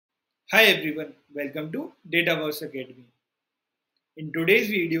Hi everyone, welcome to Dataverse Academy. In today's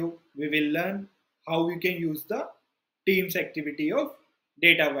video, we will learn how you can use the Teams activity of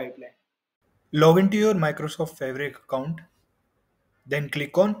data pipeline. Log into your Microsoft Fabric account, then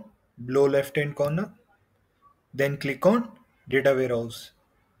click on below left hand corner, then click on Data Warehouse,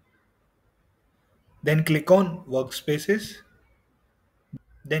 then click on Workspaces,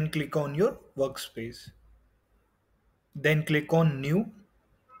 then click on your workspace, then click on New,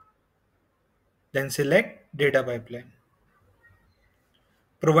 then select Data Pipeline.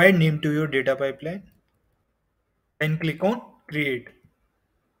 Provide name to your data pipeline, then click on Create,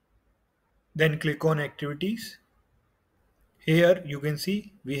 then click on Activities. Here you can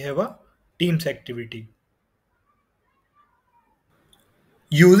see we have a Teams activity.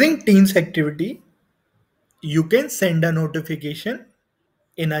 Using Teams activity, you can send a notification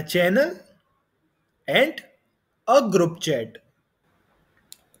in a channel and a group chat.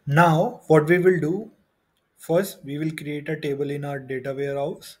 Now, what we will do first, we will create a table in our data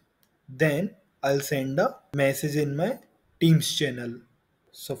warehouse. Then, I'll send a message in my Teams channel.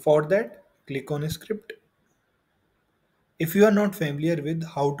 So, for that, click on script. If you are not familiar with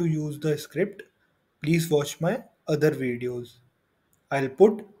how to use the script, please watch my other videos. I'll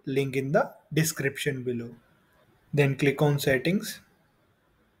put link in the description below. Then click on settings,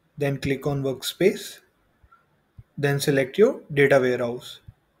 then click on workspace, then select your data warehouse.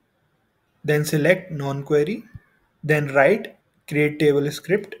 Then select non-query, then write create table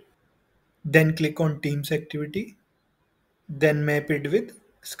script, then click on Teams activity, then map it with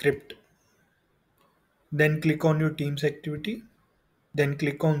script. Then click on your Teams activity, then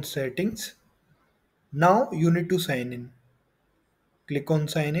click on settings. Now you need to sign in. Click on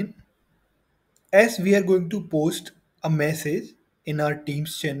sign in. As we are going to post a message in our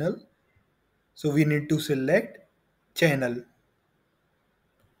Teams channel, so we need to select channel.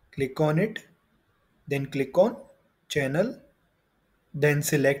 Click on it, then click on channel, then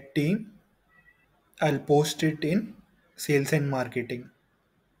select team. I'll post it in sales and marketing.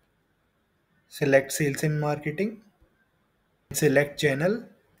 Select sales and marketing, select channel,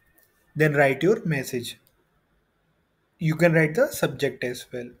 then write your message. You can write the subject as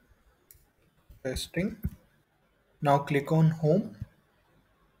well. Testing. Now click on home,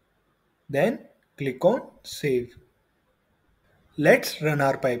 then click on save. Let's run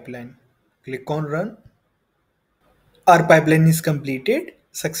our pipeline. Click on run. Our pipeline is completed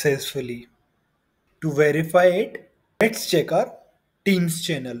successfully. To verify it, let's check our Teams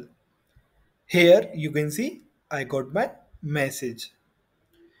channel. Here you can see I got my message.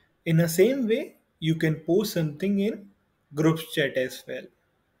 In the same way, you can post something in groups chat as well.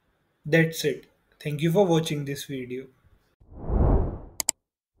 That's it. Thank you for watching this video.